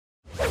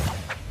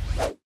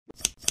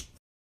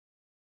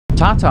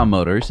Tata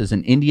Motors is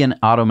an Indian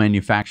auto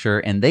manufacturer,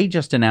 and they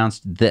just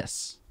announced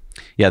this.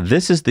 Yeah,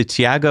 this is the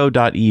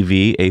Tiago.ev,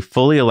 a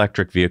fully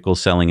electric vehicle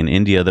selling in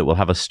India that will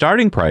have a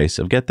starting price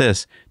of, get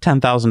this,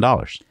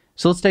 $10,000.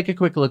 So let's take a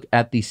quick look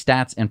at the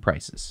stats and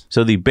prices.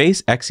 So the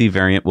base XE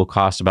variant will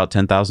cost about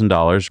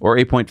 $10,000 or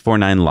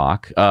 8.49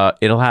 lakh.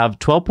 It'll have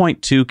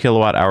 12.2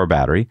 kilowatt hour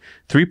battery,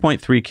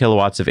 3.3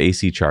 kilowatts of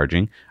AC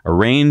charging, a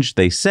range,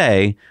 they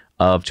say,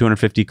 of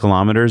 250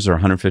 kilometers or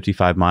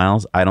 155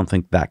 miles. I don't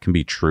think that can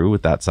be true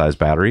with that size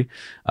battery.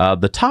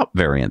 The top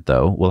variant,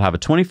 though, will have a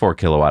 24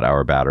 kilowatt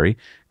hour battery,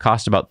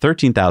 cost about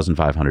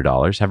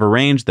 $13,500, have a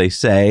range, they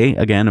say,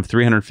 again, of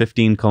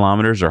 315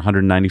 kilometers or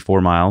 194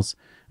 miles.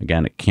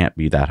 Again, it can't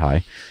be that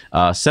high.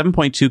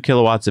 7.2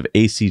 kilowatts of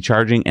AC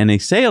charging, and they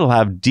say it'll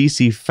have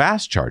DC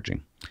fast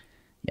charging.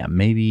 Yeah,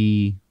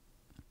 maybe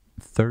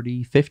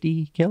 30,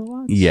 50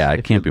 kilowatts? Yeah,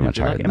 it can't be much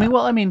higher than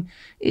that.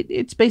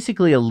 It's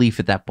basically a Leaf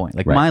at that point.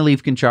 Like, right. My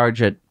Leaf can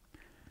charge at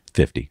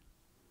 50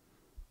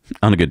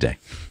 on a good day.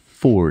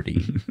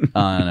 40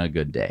 on a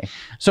good day.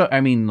 So,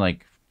 I mean,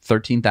 like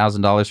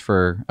 $13,000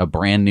 for a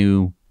brand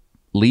new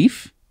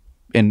Leaf?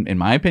 In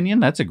my opinion,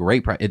 that's a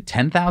great price.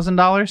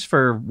 $10,000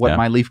 for what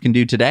my Leaf can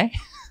do today.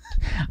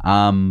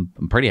 I'm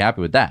pretty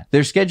happy with that.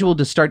 They're scheduled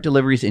to start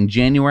deliveries in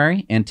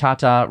January, and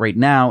Tata right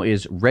now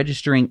is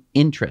registering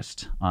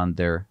interest on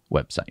their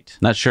website.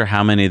 Not sure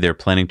how many they're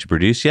planning to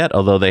produce yet,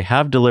 although they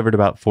have delivered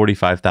about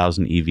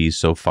 45,000 EVs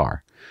so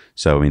far.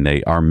 So, I mean,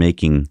 they are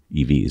making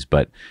EVs.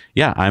 But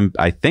yeah,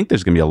 I think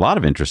there's going to be a lot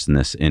of interest in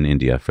this in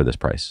India for this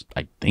price.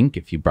 I think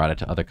if you brought it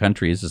to other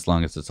countries, as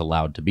long as it's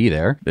allowed to be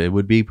there, they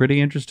would be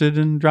pretty interested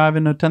in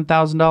driving a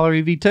 $10,000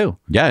 EV too.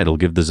 Yeah, it'll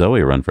give the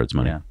Zoe a run for its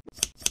money. Yeah.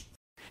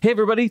 Hey,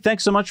 everybody.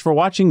 Thanks so much for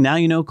watching Now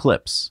You Know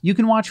Clips. You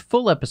can watch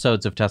full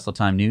episodes of Tesla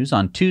Time News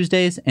on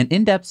Tuesdays and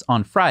in-depths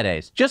on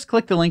Fridays. Just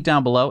click the link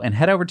down below and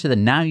head over to the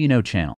Now You Know channel.